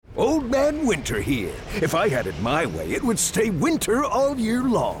Old Man Winter here. If I had it my way, it would stay winter all year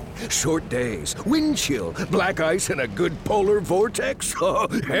long. Short days, wind chill, black ice, and a good polar vortex. Oh,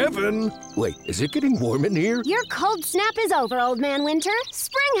 heaven. Wait, is it getting warm in here? Your cold snap is over, Old Man Winter.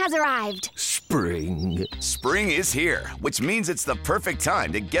 Spring has arrived. Spring. Spring is here, which means it's the perfect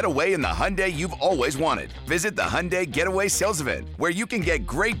time to get away in the Hyundai you've always wanted. Visit the Hyundai Getaway Sales Event, where you can get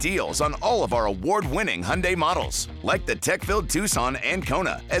great deals on all of our award-winning Hyundai models, like the tech-filled Tucson and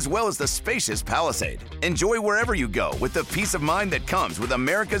Kona, as well as the spacious Palisade. Enjoy wherever you go with the peace of mind that comes with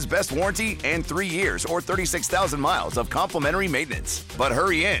America's best warranty and 3 years or 36,000 miles of complimentary maintenance. But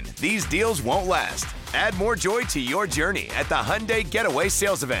hurry in, these deals won't last. Add more joy to your journey at the Hyundai Getaway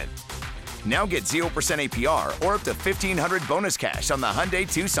Sales Event. Now get 0% APR or up to $1,500 bonus cash on the Hyundai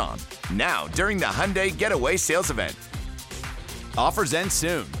Tucson. Now, during the Hyundai Getaway Sales Event. Offers end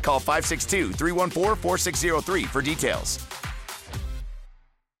soon. Call 562-314-4603 for details.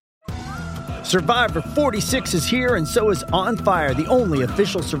 Survivor 46 is here, and so is On Fire, the only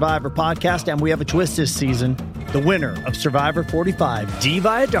official Survivor podcast, and we have a twist this season. The winner of Survivor 45, Dee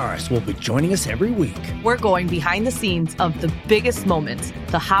Valladares, will be joining us every week. We're going behind the scenes of the biggest moments,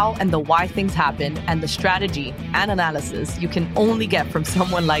 the how and the why things happen, and the strategy and analysis you can only get from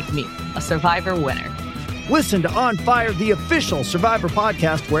someone like me, a Survivor winner. Listen to On Fire, the official Survivor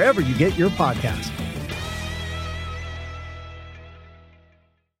podcast, wherever you get your podcast.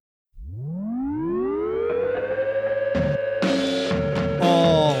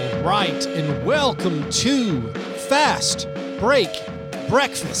 And welcome to Fast Break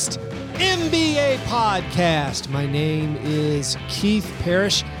Breakfast NBA Podcast. My name is Keith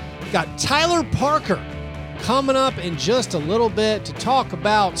Parrish. Got Tyler Parker coming up in just a little bit to talk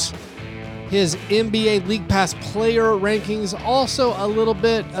about his NBA League Pass player rankings. Also a little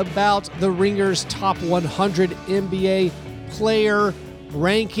bit about the Ringer's top 100 NBA player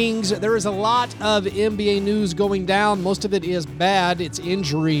rankings. There is a lot of NBA news going down. Most of it is bad. It's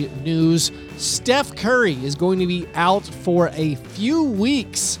injury news. Steph Curry is going to be out for a few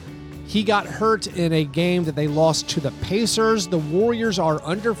weeks. He got hurt in a game that they lost to the Pacers. The Warriors are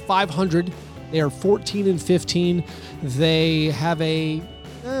under 500. They are 14-15. They have a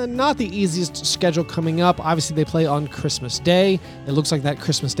not the easiest schedule coming up. Obviously, they play on Christmas Day. It looks like that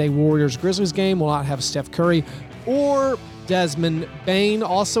Christmas Day Warriors-Grizzlies game will not have Steph Curry or Desmond Bane.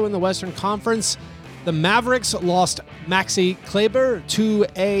 Also in the Western Conference, the Mavericks lost Maxi Kleber to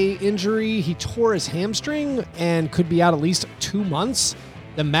a injury. He tore his hamstring and could be out at least 2 months.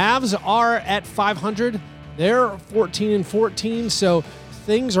 The Mavs are at 500. They're 14-14, so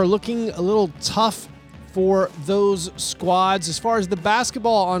things are looking a little tough for those squads. As far as the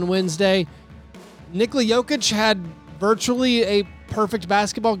basketball on Wednesday, Nikola Jokic had virtually a perfect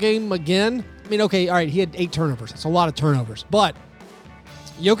basketball game again. I mean, okay, all right, he had 8 turnovers. That's a lot of turnovers. But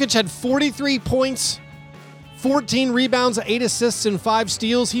Jokic had 43 points, 14 rebounds, 8 assists, and 5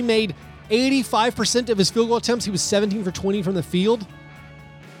 steals. He made 85% of his field goal attempts. He was 17 for 20 from the field.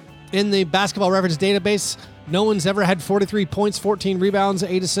 In the Basketball Reference database, no one's ever had 43 points, 14 rebounds,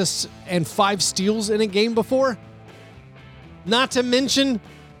 8 assists, and 5 steals in a game before. Not to mention,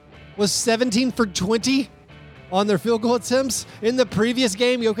 was 17 for 20 on their field goal attempts. In the previous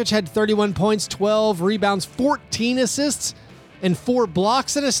game, Jokic had 31 points, 12 rebounds, 14 assists, and 4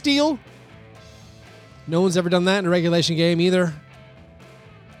 blocks and a steal. No one's ever done that in a regulation game either.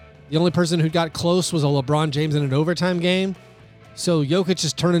 The only person who got close was a LeBron James in an overtime game. So Jokic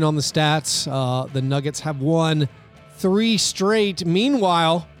is turning on the stats. The Nuggets have won 3 straight.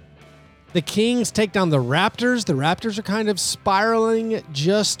 Meanwhile, the Kings take down the Raptors. The Raptors are kind of spiraling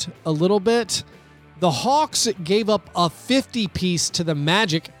just a little bit. The Hawks gave up a 50-piece to the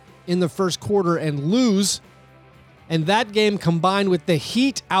Magic in the first quarter and lose. And that game combined with the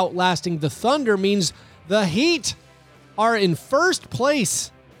Heat outlasting the Thunder means the Heat are in first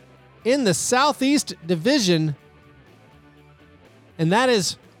place in the Southeast Division. And that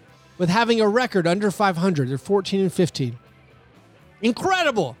is with having a record under 500. They're 14-15.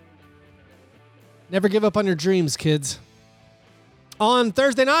 Incredible. Never give up on your dreams, kids. On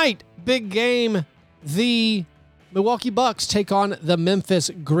Thursday night, big game. The Milwaukee Bucks take on the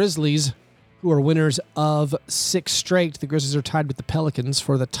Memphis Grizzlies, who are winners of 6 straight. The Grizzlies are tied with the Pelicans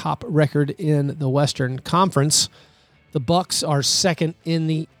for the top record in the Western Conference. The Bucks are second in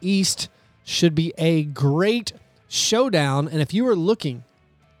the East. Should be a great showdown. And if you are looking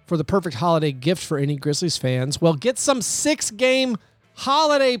for the perfect holiday gift for any Grizzlies fans, well, get some 6-game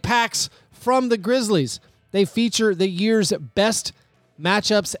holiday packs from the Grizzlies. They feature the year's best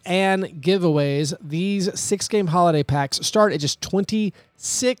matchups and giveaways. These 6-game holiday packs start at just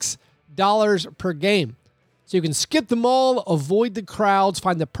 $26 per game. So you can skip them all, avoid the crowds,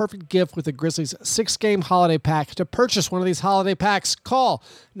 find the perfect gift with the Grizzlies 6-game holiday pack. To purchase one of these holiday packs, call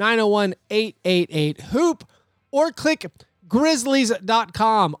 901-888-HOOP or click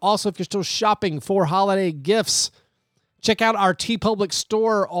Grizzlies.com. Also, if you're still shopping for holiday gifts, check out our TeePublic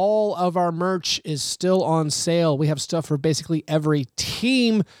store. All of our merch is still on sale. We have stuff for basically every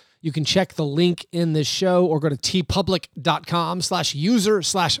team. You can check the link in this show or go to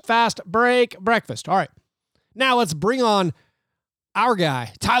teepublic.com/user/fastbreakbreakfast. All right. Now let's bring on our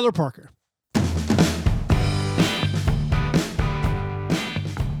guy, Tyler Parker.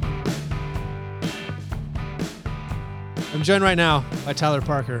 I'm joined right now by Tyler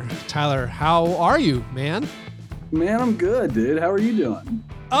Parker. Tyler, how are you, man? Man, I'm good, dude. How are you doing?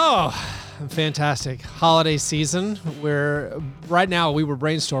 Oh, I'm fantastic. Holiday season, where right now we were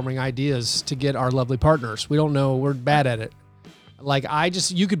brainstorming ideas to get our lovely partners. We don't know. We're bad at it. Like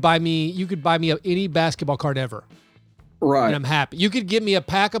you could buy me any basketball card ever. Right. And I'm happy. You could give me a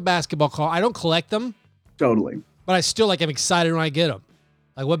pack of basketball cards. I don't collect them. Totally. But I still I'm excited when I get them.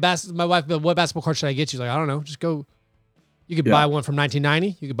 Like what basketball card should I get you? Like, I don't know. Just go. You could buy one from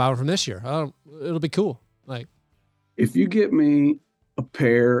 1990. You could buy one from this year. It'll be cool. Like, if you get me a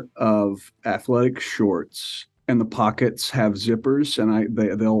pair of athletic shorts and the pockets have zippers and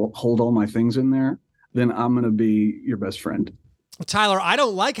they'll hold all my things in there, then I'm going to be your best friend. Tyler, I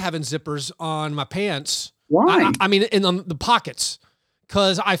don't like having zippers on my pants. Why? I mean, in the pockets.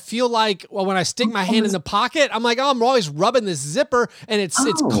 Because I feel like, when I stick my hand in the pocket, I'm like, I'm always rubbing this zipper, and it's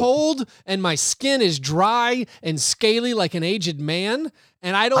cold, and my skin is dry and scaly like an aged man,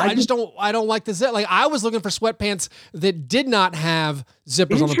 and I don't like the zip. Like, I was looking for sweatpants that did not have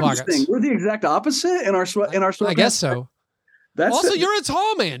zippers on the pockets. We're the exact opposite in our sweatpants. I guess so. You're a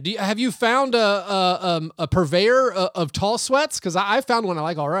tall man. Have you found a purveyor of tall sweats? Because I found one I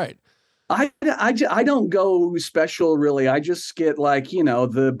like all right. I don't go special really. I just get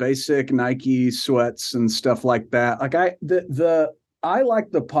the basic Nike sweats and stuff like that. Like I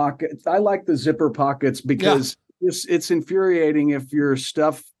like the pockets. I like the zipper pockets because it's infuriating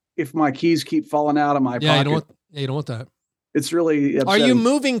if my keys keep falling out of my pocket. You don't want that. It's really upsetting. Are you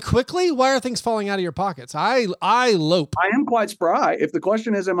moving quickly? Why are things falling out of your pockets? I lope. I am quite spry. If the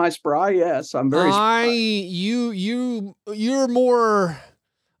question is, am I spry? Yes, I'm very spry. You're more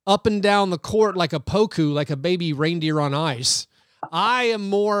up and down the court like a Poku, like a baby reindeer on ice. I am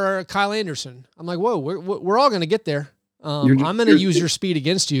more Kyle Anderson. I'm like, whoa, we're all going to get there. I'm going to use your speed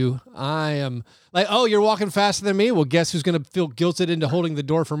against you. I am like, oh, you're walking faster than me? Well, guess who's going to feel guilted into holding the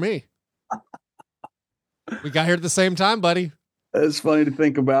door for me? We got here at the same time, buddy. It's funny to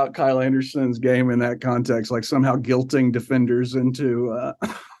think about Kyle Anderson's game in that context, like somehow guilting defenders into.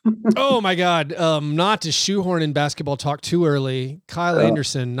 Oh my God! Not to shoehorn in basketball talk too early. Kyle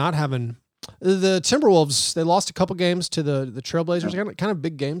Anderson not having the Timberwolves. They lost a couple games to the Trailblazers. Kind of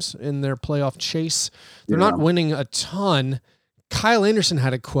big games in their playoff chase. They're not winning a ton. Kyle Anderson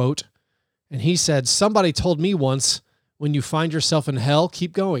had a quote, and he said, "Somebody told me once, when you find yourself in hell,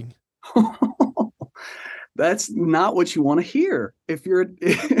 keep going." That's not what you want to hear. If you're,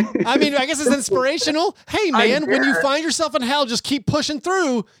 I mean, I guess it's inspirational. Hey, man, when you find yourself in hell, just keep pushing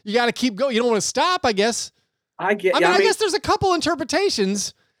through. You got to keep going. You don't want to stop, I guess. I guess there's a couple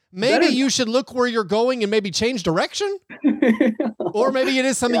interpretations. Maybe you should look where you're going and maybe change direction, or maybe it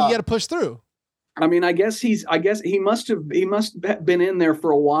is something you got to push through. I mean, I guess he must have been in there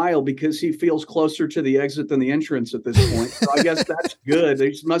for a while because he feels closer to the exit than the entrance at this point. So I guess that's good.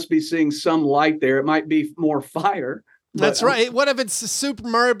 They must be seeing some light there. It might be more fire. That's right. What if it's Super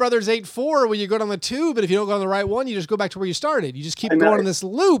Mario Brothers 8-4 where you go down the tube, but if you don't go on the right one, you just go back to where you started. You just keep going in this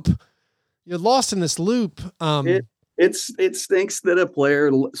loop. You're lost in this loop. It stinks that a player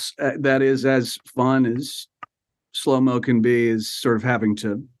that is as fun as Slow-Mo can be is sort of having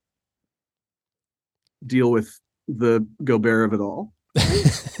to deal with the Gobert of it all.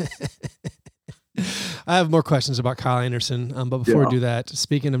 I have more questions about Kyle Anderson, but before we do that,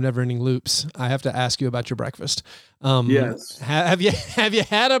 speaking of never-ending loops, I have to ask you about your breakfast. Yes. Have you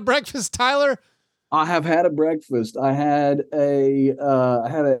had a breakfast, Tyler? I have had a breakfast. I had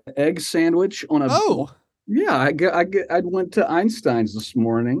an egg sandwich on a. Oh. Yeah, I went to Einstein's this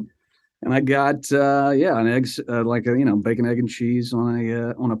morning, and I got an egg bacon, egg, and cheese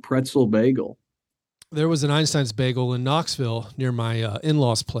on a pretzel bagel. There was an Einstein's bagel in Knoxville near my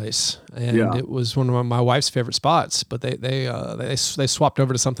in-laws' place, and it was one of my wife's favorite spots. But they swapped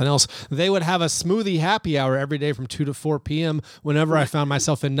over to something else. They would have a smoothie happy hour every day from 2 to 4 p.m. Whenever I found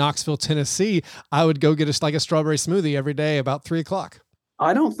myself in Knoxville, Tennessee, I would go get a strawberry smoothie every day about 3 o'clock.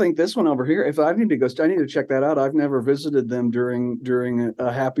 I don't think this one over here. If I need to go, I need to check that out. I've never visited them during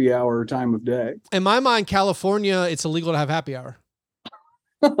a happy hour time of day. In my mind, California, it's illegal to have happy hour.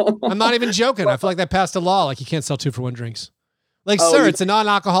 I'm not even joking. I feel like they passed a law like you can't sell 2-for-1 drinks. Like, sir, it's a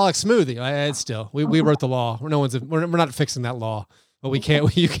non-alcoholic smoothie. It's still, we wrote the law. We're not fixing that law, but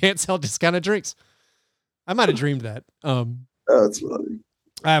you can't sell discounted drinks. I might have dreamed that. That's funny.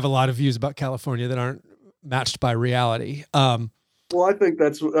 I have a lot of views about California that aren't matched by reality. Well, I think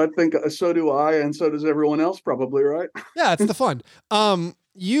so do I, and so does everyone else, probably, right? Yeah, it's the fun.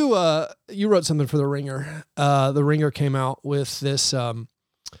 You wrote something for The Ringer. The Ringer came out with this.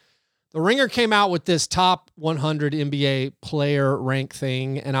 The Ringer came out with this top 100 NBA player rank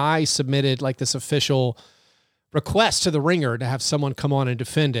thing, and I submitted like this official request to The Ringer to have someone come on and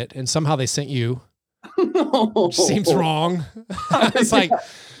defend it, and somehow they sent you. Which seems wrong. It's like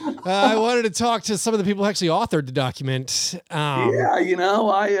I wanted to talk to some of the people who actually authored the document. Yeah,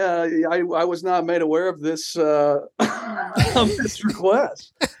 I was not made aware of this this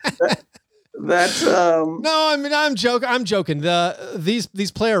request. No, I mean I'm joking.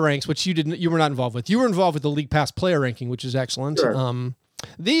 These player ranks, which you were not involved with. You were involved with the League Pass player ranking, which is excellent. Sure.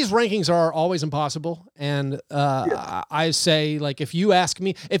 These rankings are always impossible, and I say, like, if you ask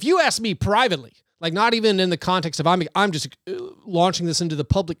me privately. Like, not even in the context of I'm just launching this into the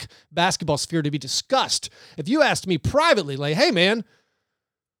public basketball sphere to be discussed. If you asked me privately, like, hey, man,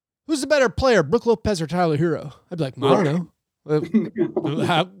 who's the better player, Brook Lopez or Tyler Hero? I'd be like, I don't know.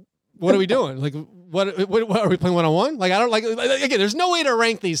 What are we doing? Like, what are we playing one-on-one? Like, I don't like, again, there's no way to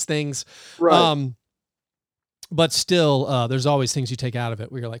rank these things. Right. But still, there's always things you take out of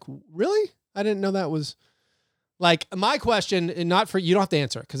it where you're like, really? I didn't know that was... Like, my question, and not for you, don't have to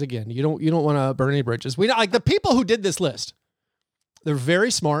answer it, because again, you don't want to burn any bridges. We like the people who did this list. They're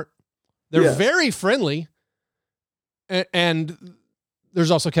very smart. They're very friendly, and there's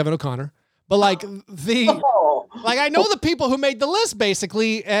also Kevin O'Connor. But like I know the people who made the list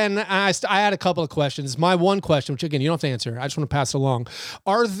basically, and I had a couple of questions. My one question, which again you don't have to answer, I just want to pass it along: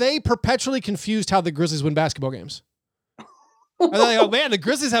 are they perpetually confused how the Grizzlies win basketball games? Are they like, oh man, the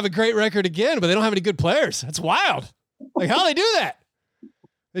Grizzlies have a great record again, but they don't have any good players. That's wild. Like, how do they do that?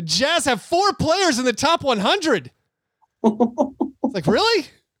 The Jazz have 4 players in the top 100. It's like, really?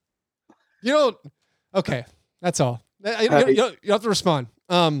 You don't? Okay, that's all. You don't have to respond.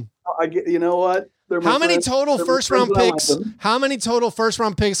 I get. You know what? How many total first-round picks? How many total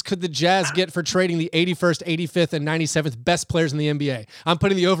first-round picks could the Jazz get for trading the 81st, 85th, and 97th best players in the NBA? I'm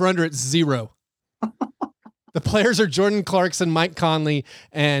putting the over/under at 0. The players are Jordan Clarkson, Mike Conley,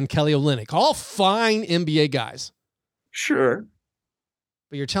 and Kelly Olynyk. All fine NBA guys. Sure.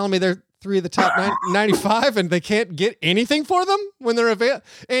 But you're telling me they're 3 of the top 95 and they can't get anything for them when they're available?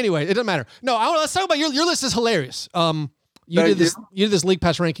 Anyway, it doesn't matter. No, let's talk about your list is hilarious. You did this League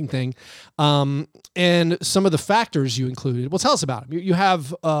Pass ranking thing, and some of the factors you included. Well, tell us about them. You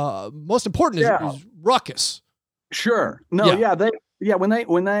have most important is Ruckus. Sure. No. Yeah.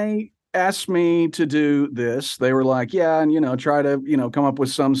 When they asked me to do this, they were like, yeah, and try to come up with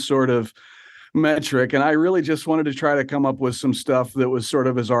some sort of metric, and I really just wanted to try to come up with some stuff that was sort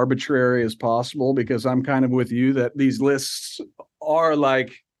of as arbitrary as possible, because I'm kind of with you that these lists are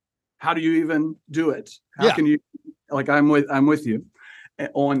like, how do you even do it? How can you, like, I'm with you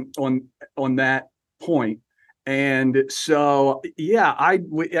on that point. And so,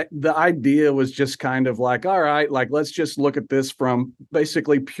 the idea was just kind of like, all right, like, let's just look at this from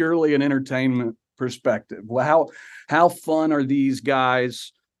basically purely an entertainment perspective. Well, how fun are these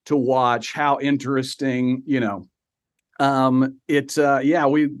guys to watch? How interesting, we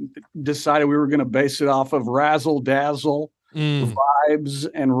decided we were going to base it off of Razzle Dazzle vibes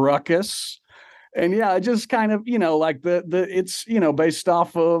and Ruckus. And it just kind of, it's, based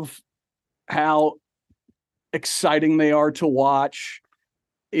off of how exciting they are to watch.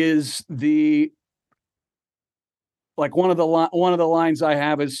 Is the one of the lines I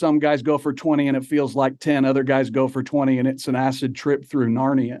have is, some guys go for 20 and it feels like 10, other guys go for 20 and it's an acid trip through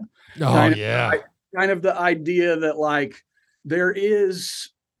Narnia. Kind of the idea that, like, there is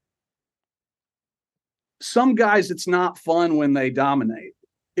some guys, it's not fun when they dominate.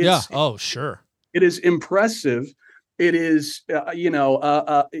 Sure. It is impressive. It is,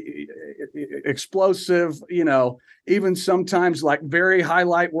 explosive, even sometimes like very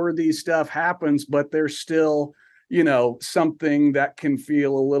highlight worthy stuff happens, but there's still, something that can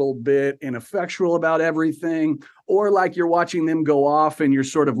feel a little bit ineffectual about everything. Or like you're watching them go off and you're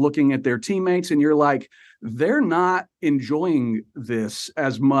sort of looking at their teammates and you're like, they're not enjoying this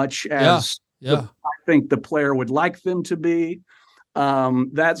as much as I think the player would like them to be.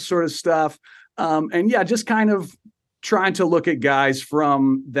 That sort of stuff. Just kind of trying to look at guys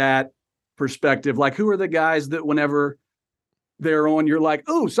from that perspective. Like, who are the guys that whenever they're on, you're like,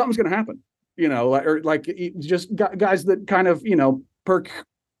 oh, something's going to happen, or like just guys that kind of, perk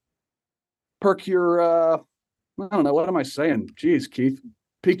your, I don't know. What am I saying? Jeez, Keith.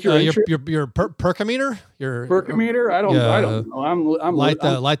 Pique your your perkometer, your perkometer. I don't know. I'm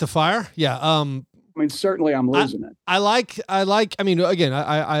light the fire. Yeah. I mean, certainly I'm losing it. I like, I mean, again,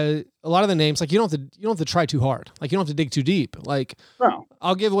 I a lot of the names, like you don't have to try too hard. Like you don't have to dig too deep. Like no.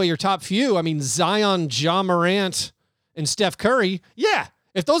 I'll give away your top few. I mean, Zion, Ja Morant, and Steph Curry. Yeah.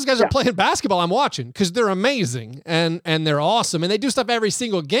 If those guys are playing basketball, I'm watching because they're amazing and they're awesome. And they do stuff every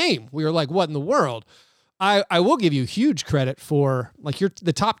single game. We were like, what in the world? I will give you huge credit for like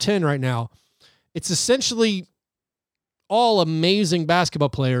the top 10 right now. It's essentially all amazing basketball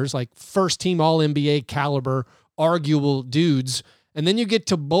players, like first team all NBA caliber, arguable dudes. And then you get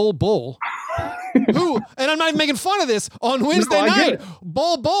to Bol, who, and I'm not even making fun of this, on Wednesday night,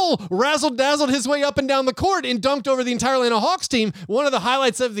 Bol razzle-dazzled his way up and down the court and dunked over the entire Atlanta Hawks team. One of the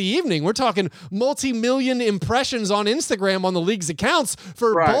highlights of the evening. We're talking multi-million impressions on Instagram on the league's accounts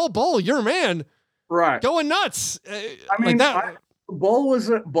for Bol, your man. Right. Going nuts. I mean, like Bol was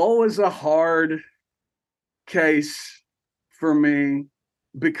a hard case for me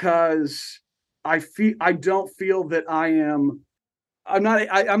because I don't feel that I'm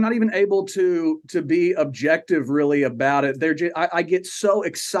not even able to be objective really about it. I get so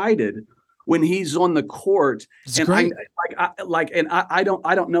excited when he's on the court. It's great. I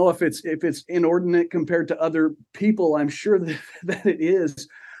don't know if it's inordinate compared to other people. I'm sure that it is.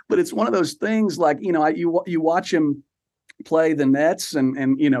 But it's one of those things like, you watch him play the Nets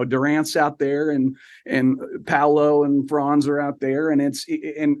and Durant's out there and Paolo and Franz are out there.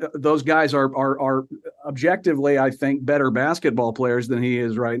 And those guys are objectively, I think, better basketball players than he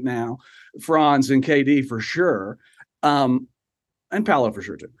is right now. Franz and KD for sure. And Paolo for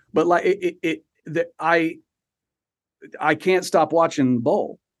sure too. But like I can't stop watching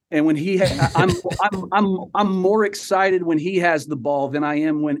Bol. And when I'm more excited when he has the ball than I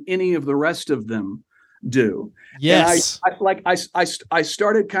am when any of the rest of them do. Yes. And I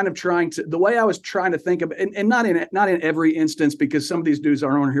started kind of the way I was trying to think of, and not in every instance, because some of these dudes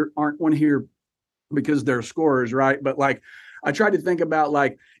aren't on here because they're scorers, right? But like, I tried to think about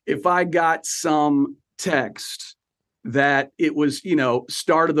like, if I got some text that it was,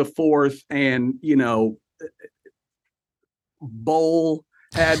 start of the fourth and, Bol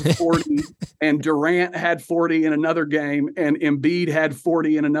had 40 and Durant had 40 in another game and Embiid had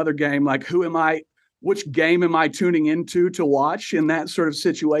 40 in another game. Like, which game am I tuning into to watch in that sort of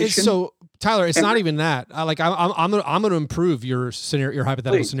situation? So Tyler, it's not even that. I'm going to improve your scenario, your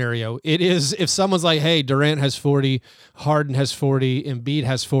hypothetical scenario. It is if someone's like, hey, Durant has 40, Harden has 40, Embiid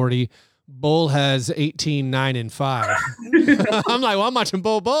has 40, Bol has 18, 9, and 5. I'm like, well, I'm watching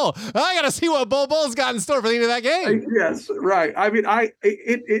Bol. I got to see what Bol's got in store for the end of that game. Yes, right. I mean,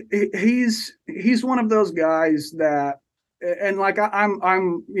 he's one of those guys that, and like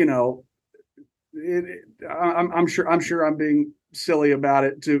I'm sure I'm being silly about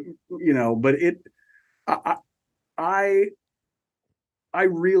it too, but I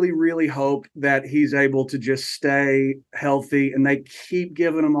really, really hope that he's able to just stay healthy and they keep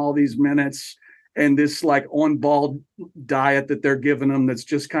giving him all these minutes and this like on ball diet that they're giving him that's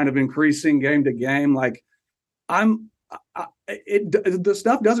just kind of increasing game to game. Like the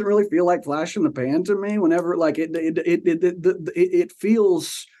stuff doesn't really feel like flash in the pan to me whenever like it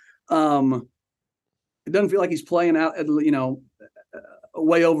feels, it doesn't feel like he's playing out,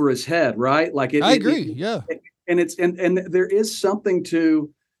 way over his head, right? Like I agree. Yeah. And there is something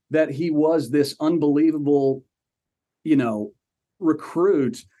to that. He was this unbelievable,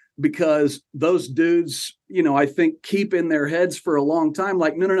 recruit because those dudes, I think keep in their heads for a long time.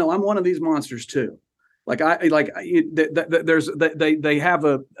 Like, no, I'm one of these monsters too. Like there's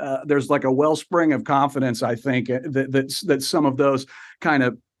like a wellspring of confidence. I think that some of those kind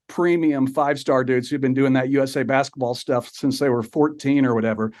of premium 5-star dudes who've been doing that USA basketball stuff since they were 14 or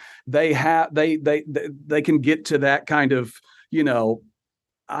whatever, they can get to that kind of,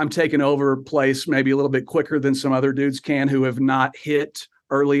 I'm taking over place maybe a little bit quicker than some other dudes can who have not hit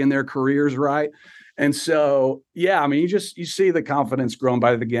early in their careers. Right. And so, yeah, I mean, you see the confidence grown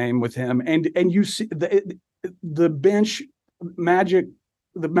by the game with him and you see the bench Magic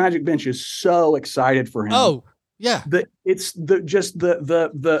bench is so excited for him. Oh, yeah, the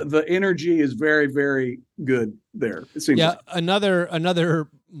energy is very, very good there. It seems another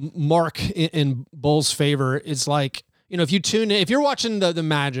mark in Bol's favor is like, if you're watching the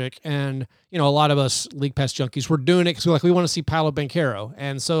Magic, and a lot of us League Pass junkies, we're doing it because we want to see Paolo Banchero,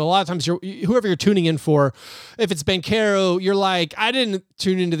 and so a lot of times whoever you're tuning in for, if it's Banchero, you're like, I didn't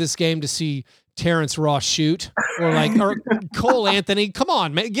tune into this game to see Terrence Ross shoot or Cole Anthony. Come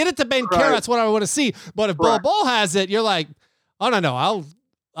on, man, get it to Banchero. Right. That's what I want to see. But if Bol Bol has it, you're like, oh no,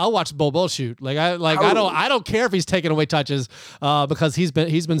 I'll watch Bol Bol shoot. I don't care if he's taking away touches because he's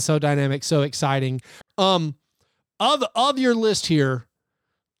been so dynamic, so exciting. Of your list here,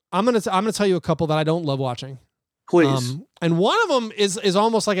 I'm gonna tell you a couple that I don't love watching. Please. And one of them is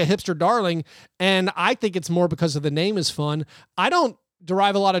almost like a hipster darling, and I think it's more because of the name is fun. I don't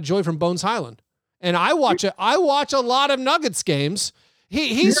derive a lot of joy from Bones Hyland, and I watch a lot of Nuggets games.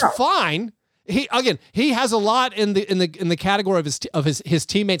 He's fine. He has a lot in the category of his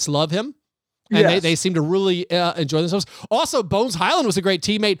teammates love him. And they seem to really enjoy themselves. Also, Bones Hyland was a great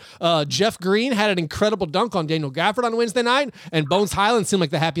teammate. Jeff Green had an incredible dunk on Daniel Gafford on Wednesday night, and Bones Hyland seemed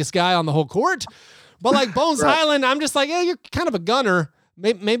like the happiest guy on the whole court. But Bones Hyland, I'm just like, you're kind of a gunner.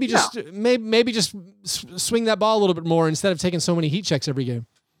 Maybe just swing that ball a little bit more instead of taking so many heat checks every game.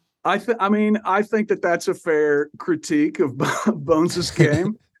 I think that's a fair critique of Bones's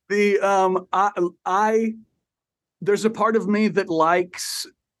game. There's a part of me that likes.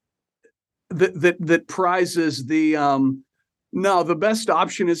 That prizes the the best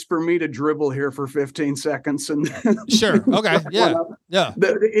option is for me to dribble here for 15 seconds and sure, okay, yeah.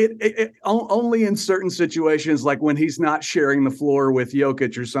 Only in certain situations, like when he's not sharing the floor with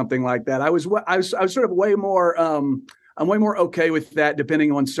Jokic or something like that. I was sort of way more I'm way more okay with that,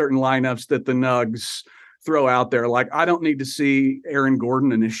 depending on certain lineups that the Nugs throw out there. Like, I don't need to see Aaron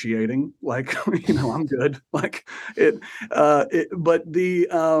Gordon initiating. Like, I'm good. Like the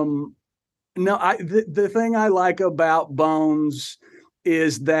thing I like about Bones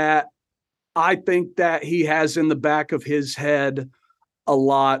is that I think that he has in the back of his head a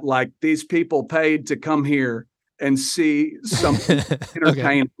lot, like, these people paid to come here and see something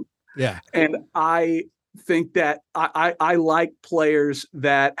entertaining. Okay. Yeah. And I think that I like players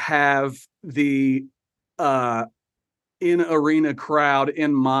that have the in-arena crowd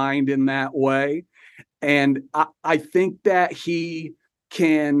in mind in that way. And I think that he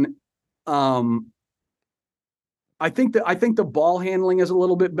can I think the ball handling is a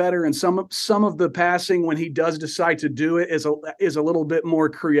little bit better, and some of the passing, when he does decide to do it, is a little bit more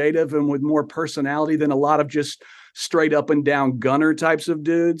creative and with more personality than a lot of just straight up and down gunner types of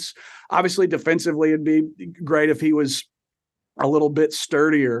dudes. Obviously, defensively, it'd be great if he was a little bit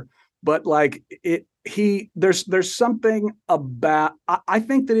sturdier, but there's something about. I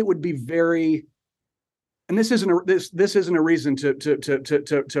think that it would be very. And this isn't a reason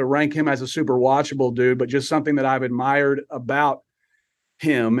to rank him as a super watchable dude, but just something that I've admired about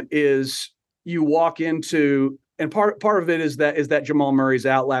him is you walk into, and part of it is that Jamal Murray's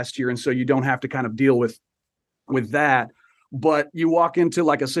out last year, and so you don't have to kind of deal with that. But you walk into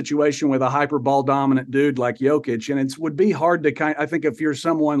like a situation with a hyper ball dominant dude like Jokic, and it would be hard to I think if you're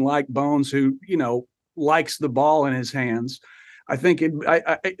someone like Bones who likes the ball in his hands. I think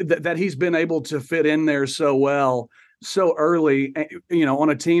that he's been able to fit in there so well, so early, on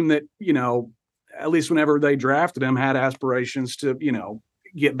a team that, at least whenever they drafted him, had aspirations to,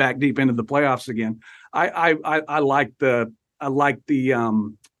 get back deep into the playoffs again. I like the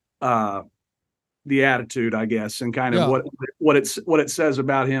attitude, I guess, and kind of what it says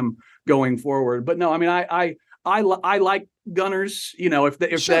about him going forward. But no, I mean, I like gunners,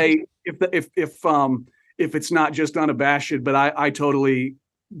 if it's not just unabashed, but I totally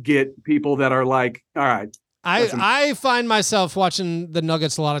get people that are like, all right. I find myself watching the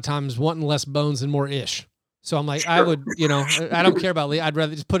Nuggets a lot of times wanting less Bones and more Ish. So I'm like, sure. I would, I don't care about Lee. I'd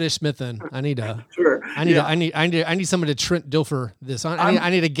rather just put Ish Smith in. I need someone to Trent Dilfer this. I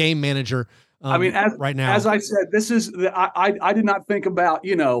need a game manager. Right now, as I said, this is I did not think about,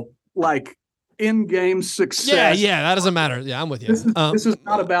 like in-game success. Yeah, that doesn't matter. Yeah, I'm with you. This is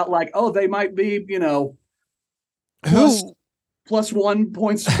not about like, they might be, plus 1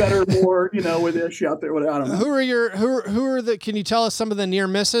 points better, more, with Ish out there. I don't know. Who are the? Can you tell us some of the near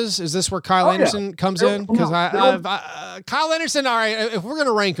misses? Is this where Kyle Anderson comes in? Because Kyle Anderson. All right, if we're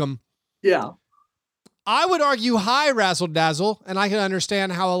gonna rank him, I would argue high razzle dazzle, and I can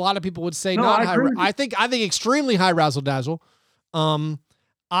understand how a lot of people would say not high. I think extremely high razzle dazzle.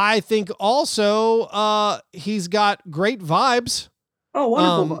 I think also he's got great vibes. Oh,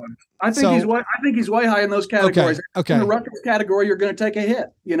 wonderful vibes. I think he's way high in those categories. Okay. In the Ruckus category, you're going to take a hit.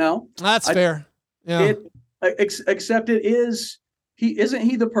 That's fair. Yeah. Except isn't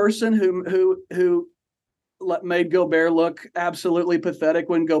he the person who made Gobert look absolutely pathetic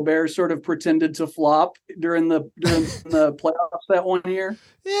when Gobert sort of pretended to flop during the playoffs that one year.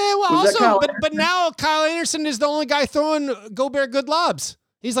 Yeah, well, also, but now Kyle Anderson is the only guy throwing Gobert good lobs.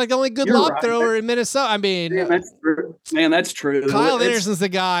 He's like the only good lob thrower in Minnesota. I mean, that's true. Man, that's true. Kyle Anderson's the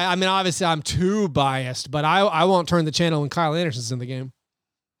guy. I mean, obviously, I'm too biased, but I won't turn the channel when Kyle Anderson's in the game.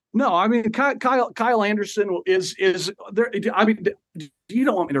 No, I mean Kyle Anderson is there. I mean, you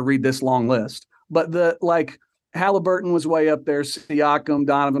don't want me to read this long list, but Halliburton was way up there. Siakam,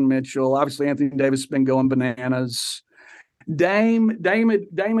 Donovan Mitchell, obviously Anthony Davis has been going bananas. Dame,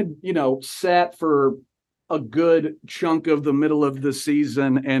 sat for a good chunk of the middle of the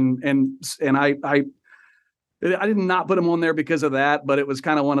season, and I did not put him on there because of that, but it was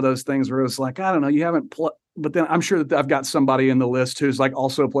kind of one of those things where it was like, I don't know, you haven't but then I'm sure that I've got somebody in the list who's like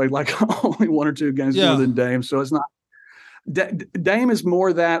also played like only 1 or 2 games more than Dame. So it's not Dame is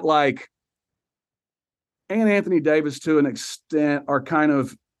more that like, and Anthony Davis to an extent are kind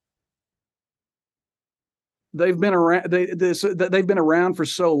of, they've been around for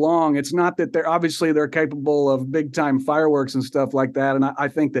so long. It's not that they're capable of big time fireworks and stuff like that. And I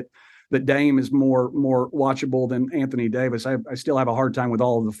think that Dame is more watchable than Anthony Davis. I still have a hard time with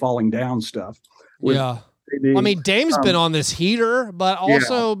all of the falling down stuff. I mean, Dame's been on this heater, but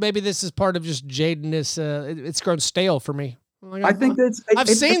also maybe this is part of just jadedness. It's grown stale for me. I think I've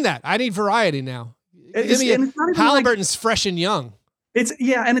seen that. I need variety now. Halliburton's fresh and young. I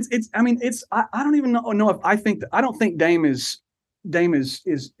don't even know if I don't think Dame is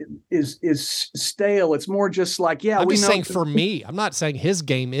stale. It's more just like, I'm just saying for me. I'm not saying his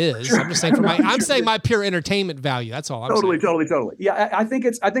game is. Sure. I'm just saying I'm saying my pure entertainment value. That's all. Totally. Yeah, I think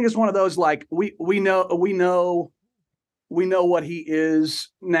it's one of those like we know what he is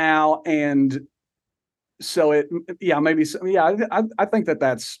now, and so I think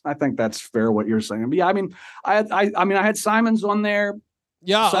that's fair what you're saying. But yeah, I mean I had Simons on there.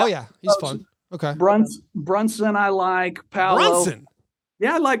 Yeah, he's fun. Okay. Brunson, I like. Paolo. Brunson.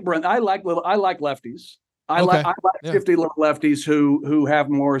 Yeah, I like Brunson. I like lefties. I like 50 little lefties who have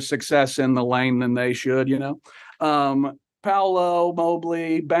more success in the lane than they should, Paolo,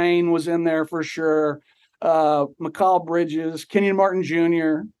 Mobley, Bane was in there for sure. McCall Bridges, Kenyon Martin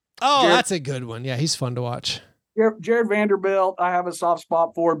Jr. Oh, that's a good one. Yeah, he's fun to watch. Jared Vanderbilt, I have a soft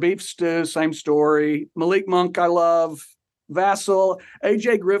spot for. Beef Stew, same story. Malik Monk, I love. Vassell,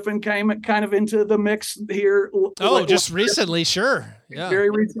 AJ Griffin came kind of into the mix here. Just recently, sure. Yeah. Very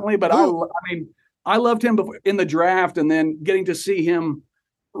recently, but I loved him in the draft, and then getting to see him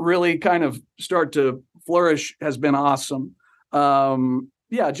really kind of start to flourish has been awesome.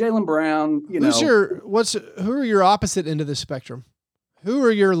 Jaylen Brown, who are your opposite end of the spectrum? Who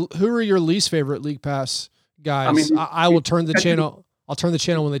are your least favorite League Pass guys? I mean, I will turn the channel. I'll turn the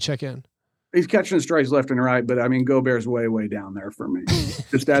channel when they check in. He's catching strays left and right, but I mean, Gobert's way down there for me.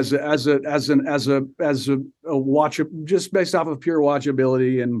 Just as a watch, just based off of pure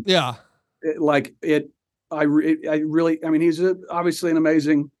watchability and he's obviously an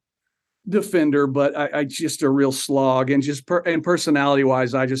amazing defender, but I just a real slog, and just and personality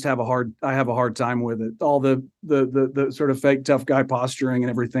wise, I have a hard time with it. All the sort of fake tough guy posturing and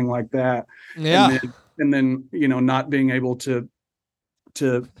everything like that. Yeah, and then not being able to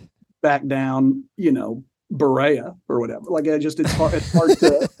back down, Berea or whatever. Like it's hard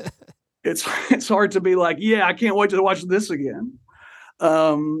to it's hard to be like, yeah, I can't wait to watch this again.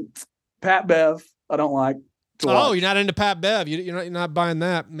 Pat Bev, I don't like. Oh, you're not into Pat Bev. You're not buying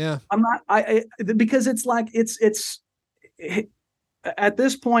that. Yeah, I'm not. Because it's like it's at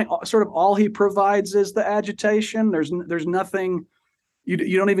this point, sort of all he provides is the agitation. There's nothing. You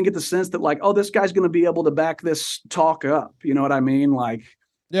don't even get the sense that like, oh, this guy's going to be able to back this talk up. You know what I mean? Like.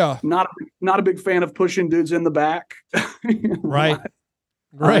 Yeah, not a big fan of pushing dudes in the back. Right.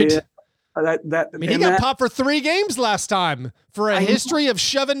 He got popped for 3 games last time for a history of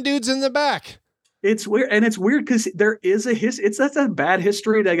shoving dudes in the back. It's weird, and it's weird because there is that's a bad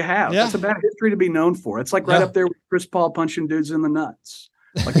history to have. Yeah. That's a bad history to be known for. It's like right up there with Chris Paul punching dudes in the nuts.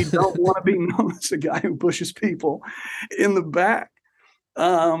 Like you don't want to be known as a guy who pushes people in the back.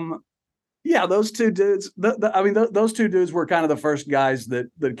 Yeah, those two dudes. Those two dudes were kind of the first guys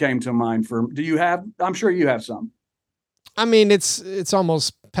that came to mind. I'm sure you have some. I mean, it's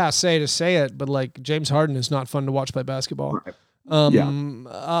almost passé to say it, but like James Harden is not fun to watch play basketball. Right.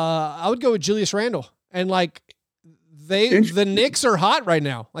 I would go with Julius Randle, and like the Knicks are hot right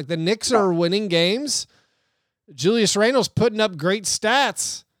now. Like the Knicks are winning games. Julius Randle's putting up great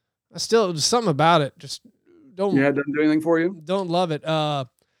stats. There's something about it. Just don't. Yeah, it doesn't do anything for you. Don't love it.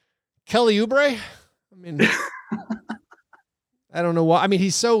 Kelly Oubre, I mean, I don't know why. I mean,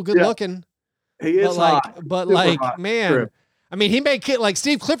 he's so good looking. He is hot. But Super like, hot. man, True. I mean, he made like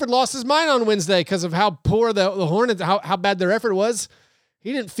Steve Clifford lost his mind on Wednesday because of how poor the Hornets, how bad their effort was.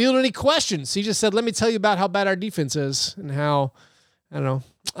 He didn't field any questions. He just said, "Let me tell you about how bad our defense is and how." I don't know.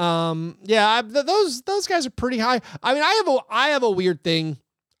 Those guys are pretty high. I mean, I have a weird thing.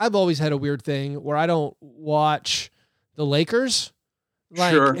 I've always had a weird thing where I don't watch the Lakers.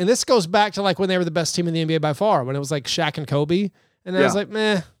 Like, Sure. and this goes back to like when they were the best team in the NBA by far, when it was like Shaq and Kobe. And I was like,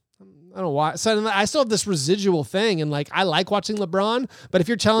 meh, I don't watch. So I still have this residual thing. And like, I like watching LeBron, but if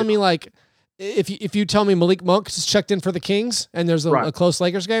you're telling me like, if you tell me Malik Monk just checked in for the Kings and there's a close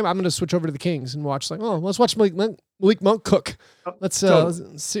Lakers game, I'm going to switch over to the Kings and watch like, let's watch Malik Monk cook. Let's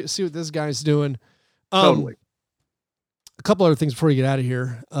see what this guy's doing. Totally. A couple other things before you get out of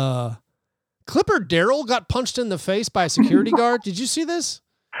here. Clipper Darrell got punched in the face by a security guard. Did you see this?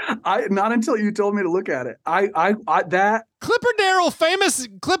 Not until you told me to look at it. That Clipper Darrell, famous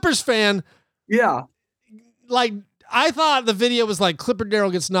Clippers fan. Yeah. Like, I thought the video was like Clipper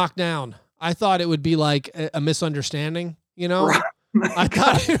Darrell gets knocked down. I thought it would be like a misunderstanding, you know? Right. I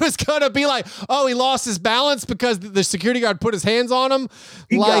thought it was going to be like, oh, he lost his balance because the security guard put his hands on him.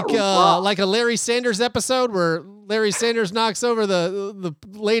 Like a Larry Sanders episode where Larry Sanders knocks over the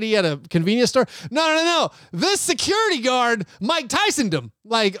lady at a convenience store. No. This security guard Mike Tyson'd him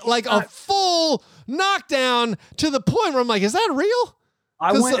like a full knockdown to the point where I'm like, is that real?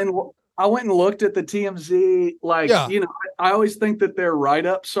 I went and looked at the TMZ. I always think that their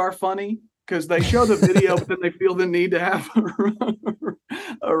write-ups are funny because they show the video, but then they feel the need to have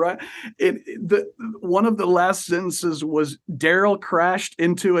all right. One of the last sentences was Darrell crashed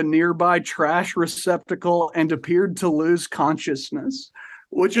into a nearby trash receptacle and appeared to lose consciousness,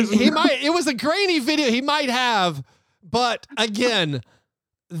 which is it was a grainy video. He might have, but again,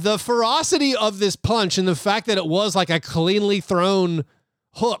 the ferocity of this punch and the fact that it was like a cleanly thrown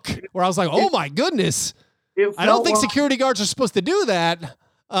hook where I was like, oh my goodness. I don't think security guards are supposed to do that.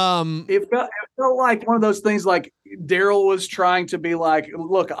 It felt like one of those things like Darrell was trying to be like,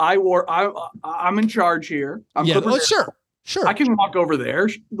 look, I'm in charge here. Sure. I can walk over there.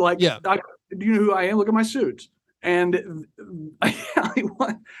 Do you know who I am? Look at my suit. And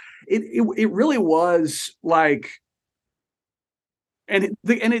it really was like,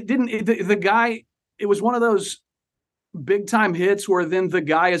 the guy, it was one of those big time hits where then the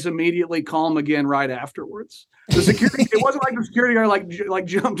guy is immediately calm again right afterwards. The security, it wasn't like the security guard like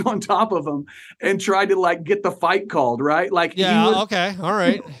jumped on top of him and tried to like get the fight called, right? Like, okay, all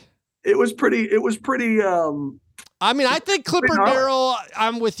right. It was pretty. I mean, I think Clipper Darrell,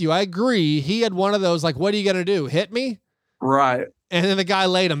 I'm with you. I agree. He had one of those like, what are you gonna do? Hit me? Right. And then the guy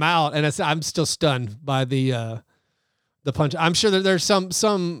laid him out, and I'm still stunned by the punch. I'm sure that there's some.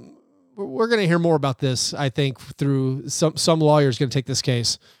 We're going to hear more about this, I think, through some lawyers going to take this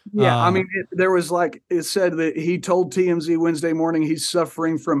case. Yeah, I mean, there was it said that he told TMZ Wednesday morning he's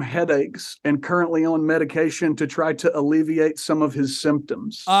suffering from headaches and currently on medication to try to alleviate some of his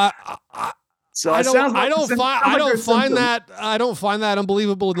symptoms. I don't find that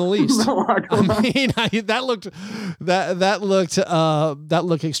unbelievable in the least. No, I mean, that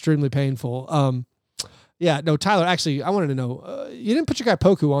looked extremely painful. Yeah, no, Tyler, actually, I wanted to know, you didn't put your guy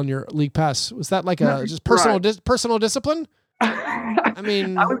Poku on your league pass. Was that like just personal discipline? I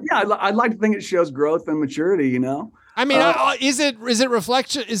mean, I'd like to think it shows growth and maturity, you know? I mean, is it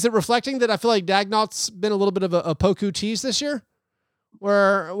reflecting that I feel like Dagnall's been a little bit of a Poku tease this year?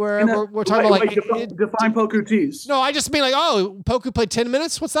 Where we're talking about define Poku tease. No, I just mean like, Poku played 10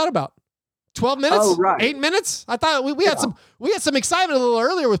 minutes. What's that about? 12 minutes? Oh, right. 8 minutes? I thought we had some excitement a little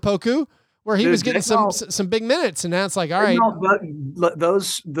earlier with Poku, where he was getting some big minutes, and now it's like, all right. But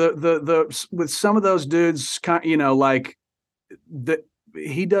those with some of those dudes,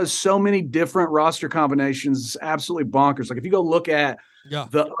 he does so many different roster combinations. It's absolutely bonkers. Like if you go look at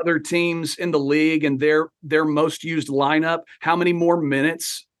the other teams in the league and their most used lineup, how many more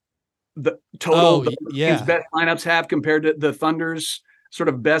minutes the total team's best lineups have compared to the Thunder's sort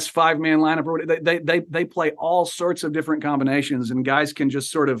of best 5-man lineup, or they play all sorts of different combinations, and guys can just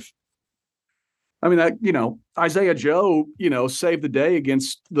sort of. I mean, Isaiah Joe, saved the day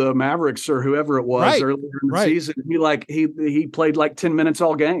against the Mavericks or whoever it was earlier in the season. He played like 10 minutes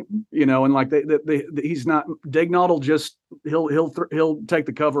all game, and like he's not Dagnall he'll take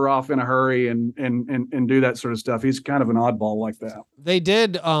the cover off in a hurry and do that sort of stuff. He's kind of an oddball like that. They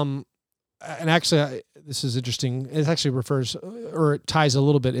did, and actually, this is interesting. It actually refers or it ties a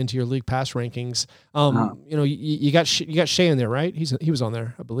little bit into your league pass rankings. You got Shea in there, right? He was on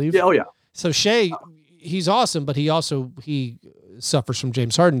there, I believe. Yeah. Oh yeah. So Shea, he's awesome, but he suffers from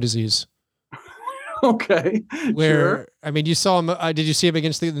James Harden disease. Okay. I mean, you saw him. Did you see him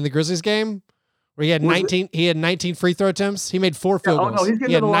against the Grizzlies game? Where he had 19 free throw attempts. He made 4 field goals. Oh no, he's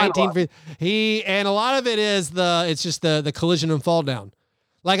getting to the line a lot. And a lot of it is it's just the collision and fall down.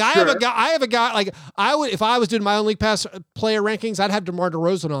 Like I Sure. have a guy like I would, if I was doing my own league pass player rankings, I'd have DeMar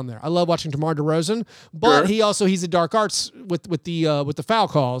DeRozan on there. I love watching DeMar DeRozan, but Sure. he's a dark arts with the foul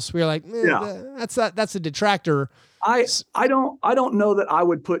calls. We're like, that's a detractor. I don't know that I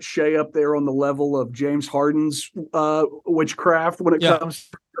would put Shea up there on the level of James Harden's witchcraft when it comes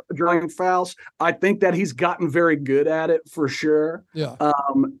to drawing fouls. I think that he's gotten very good at it for sure. Yeah.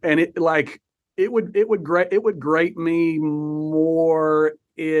 And it would grate me more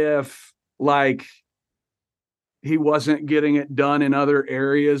if like he wasn't getting it done in other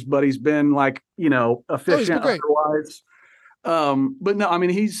areas, but he's been efficient otherwise. But no, I mean,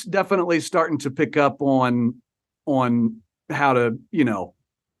 he's definitely starting to pick up on how to,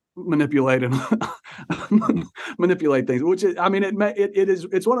 manipulate and manipulate things, which is, I mean,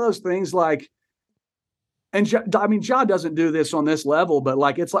 it's one of those things like, and Ja doesn't do this on this level, but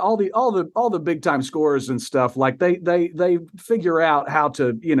like, it's like all the big time scorers and stuff, like they figure out how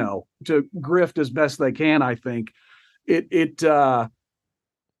to, to grift as best they can. I think it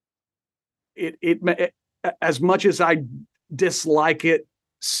as much as I dislike it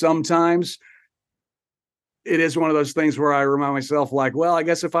sometimes, it is one of those things where I remind myself, like, well, I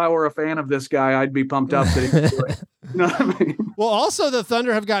guess if I were a fan of this guy, I'd be pumped up that he could do it. You know what I mean? Well, also the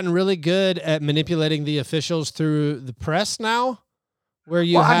Thunder have gotten really good at manipulating the officials through the press now, where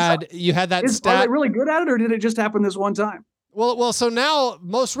you had that stat. Are they really good at it, or did it just happen this one time? Well, so now,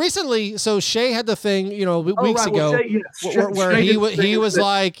 most recently, so Shea had the thing, weeks ago, where he was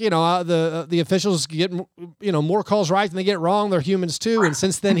like, the officials get, more calls right than they get wrong. They're humans too. And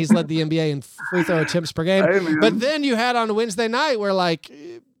since then, he's led the NBA in free throw attempts per game. Hey, but then you had on Wednesday night where like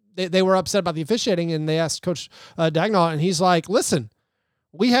they were upset about the officiating, and they asked Coach Daigneault, and he's like, listen,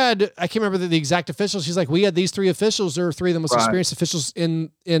 I can't remember the exact officials. He's like, we had these 3 officials, or 3 of the most experienced officials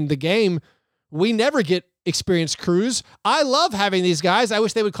in the game. We never get experienced crews. I love having these guys. I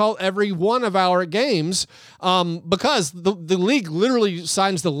wish they would call every one of our games, because the league literally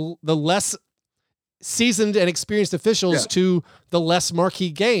signs the less seasoned and experienced officials to the less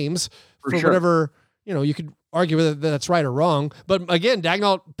marquee games for sure. whatever, you could argue whether that's right or wrong. But again,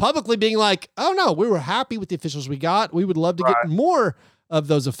 Daigneault publicly being like, oh no, we were happy with the officials we got. We would love to get more of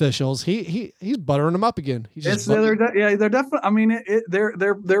those officials. He's buttering them up again. They're definitely, I mean,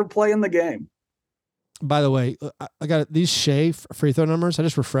 they're playing the game. By the way, I got these Shea free throw numbers. I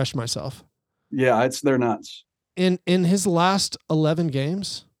just refreshed myself. Yeah, they're nuts. In his last 11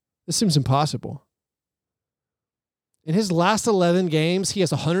 games, this seems impossible. In his last 11 games, he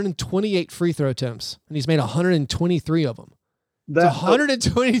has 128 free throw attempts, and he's made 123 of them. That's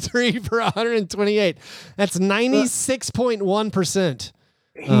 123 for 128. That's 96.1%.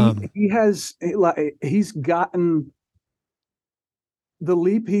 He's gotten the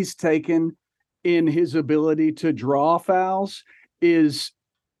leap he's taken in his ability to draw fouls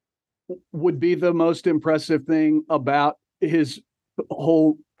would be the most impressive thing about his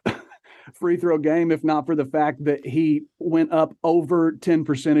whole free throw game, if not for the fact that he went up over 10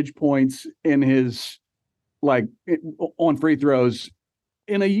 percentage points in his on free throws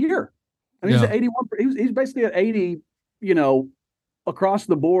in a year. I mean, he's at 81. He's basically at 80, across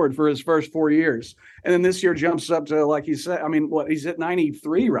the board for his first 4 years. And then this year jumps up to, like you said, I mean, he's at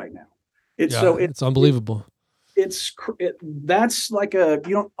 93 right now. It's unbelievable. That's like you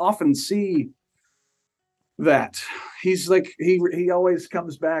don't often see that. He's like, he always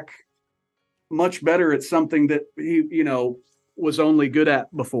comes back much better at something that he, was only good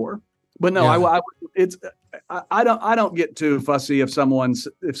at before. But no, I don't get too fussy if someone's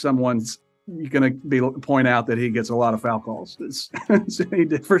going to point out that he gets a lot of foul calls. He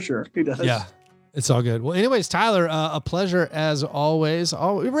did for sure. He does. Yeah. It's all good. Well, anyways, Tyler, a pleasure as always.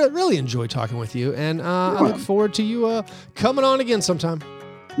 We really enjoy talking with you, and I look forward to you coming on again sometime.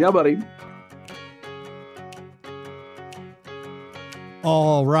 Yeah, buddy.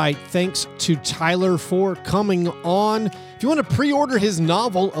 All right. Thanks to Tyler for coming on. If you want to pre-order his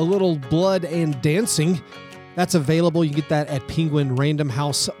novel, A Little Blood and Dancing, that's available. You can get that at Penguin Random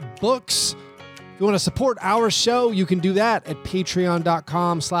House Books. If you want to support our show, you can do that at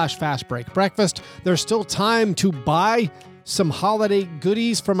patreon.com/fastbreakbreakfast. There's still time to buy some holiday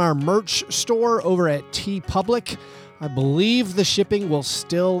goodies from our merch store over at TeePublic. I believe the shipping will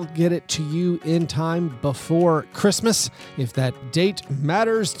still get it to you in time before Christmas, if that date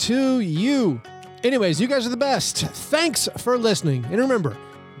matters to you. Anyways, you guys are the best. Thanks for listening. And remember,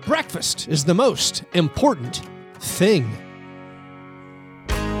 breakfast is the most important thing.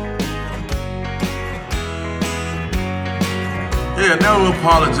 Hey Yeah, never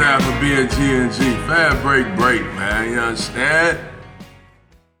apologize for being G&G. Fast break, man. You understand?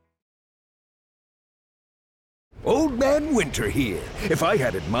 Old Man Winter here. If I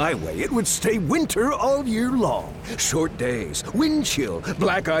had it my way, it would stay winter all year long. Short days, wind chill,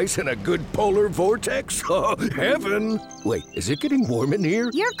 black ice, and a good polar vortex. Oh, heaven! Wait, is it getting warm in here?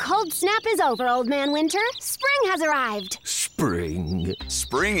 Your cold snap is over, Old Man Winter. Spring has arrived. Spring.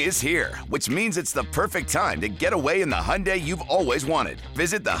 Spring is here, which means it's the perfect time to get away in the Hyundai you've always wanted.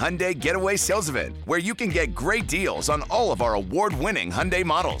 Visit the Hyundai Getaway Sales Event, where you can get great deals on all of our award-winning Hyundai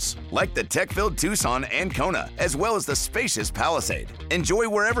models, like the tech-filled Tucson and Kona, as well as the spacious Palisade. Enjoy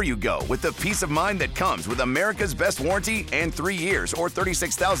wherever you go with the peace of mind that comes with America's best warranty and 3 years or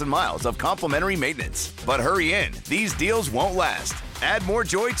 36,000 miles of complimentary maintenance. But hurry in, these deals won't last. Add more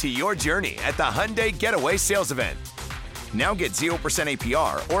joy to your journey at the Hyundai Getaway Sales Event. Now get 0%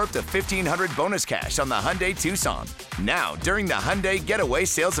 APR or up to $1,500 bonus cash on the Hyundai Tucson. Now, during the Hyundai Getaway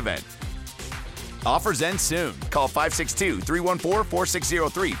Sales Event. Offers end soon. Call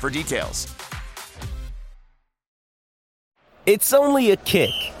 562-314-4603 for details. It's only a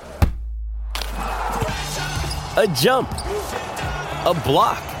kick, a jump, a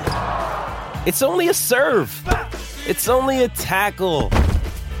block. It's only a serve. It's only a tackle,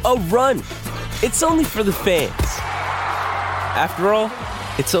 a run. It's only for the fans. After all,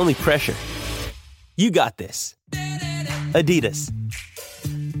 it's only pressure. You got this. Adidas.